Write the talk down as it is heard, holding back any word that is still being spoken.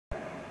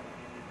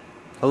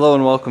Hello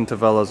and welcome to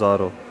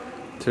Vellasauto.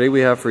 Today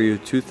we have for you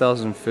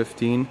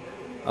 2015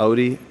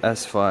 Audi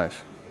S5.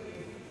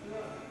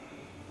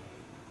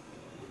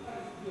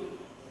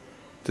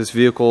 This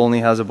vehicle only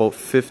has about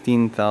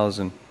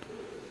 15,000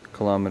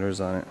 kilometers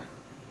on it.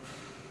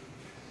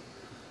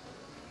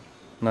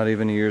 Not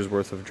even a year's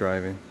worth of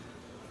driving.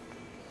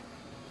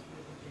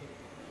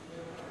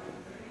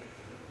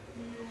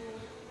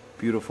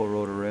 Beautiful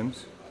rotor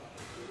rims.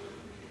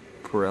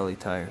 Pirelli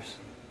tires.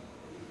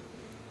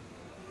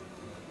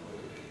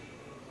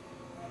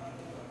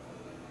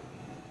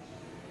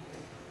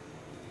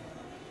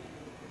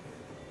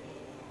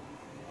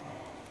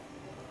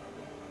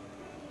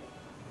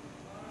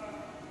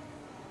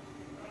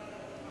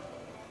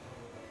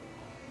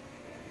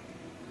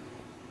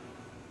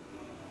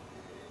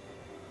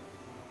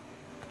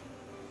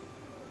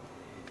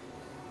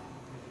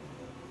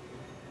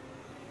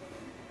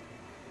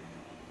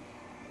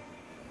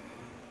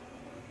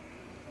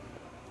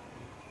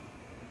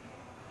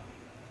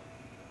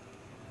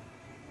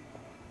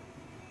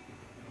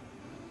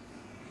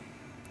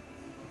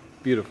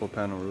 Beautiful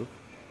panel roof.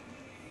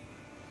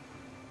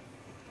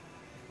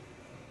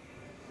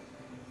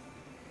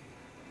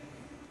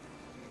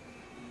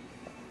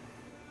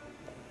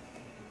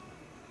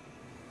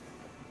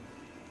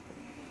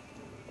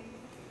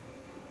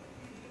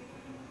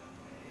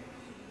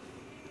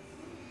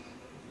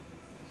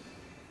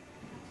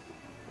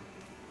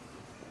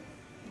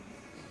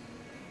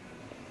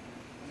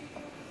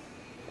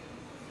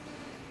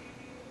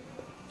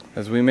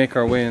 As we make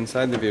our way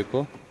inside the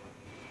vehicle,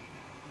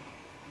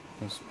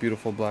 this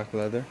beautiful black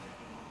leather.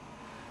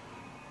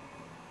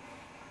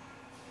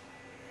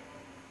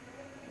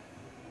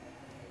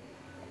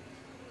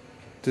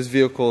 This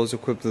vehicle is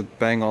equipped with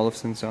Bang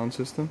Olufsen sound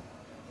system.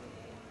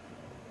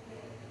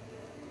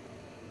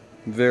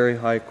 Very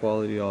high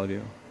quality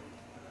audio.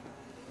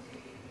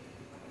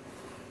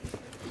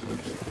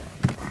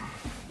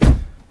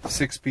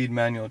 Six-speed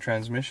manual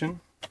transmission.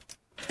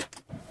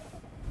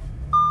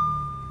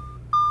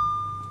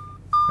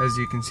 As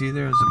you can see,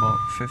 there is about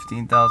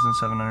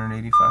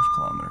 15,785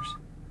 kilometers.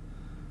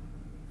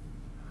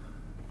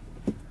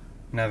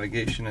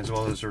 Navigation as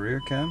well as a rear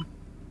cam.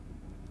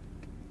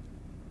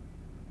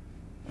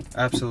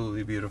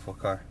 Absolutely beautiful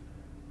car.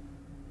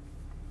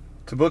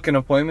 To book an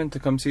appointment to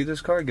come see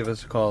this car, give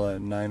us a call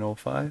at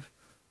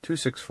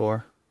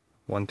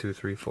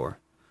 905-264-1234.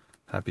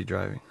 Happy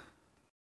driving.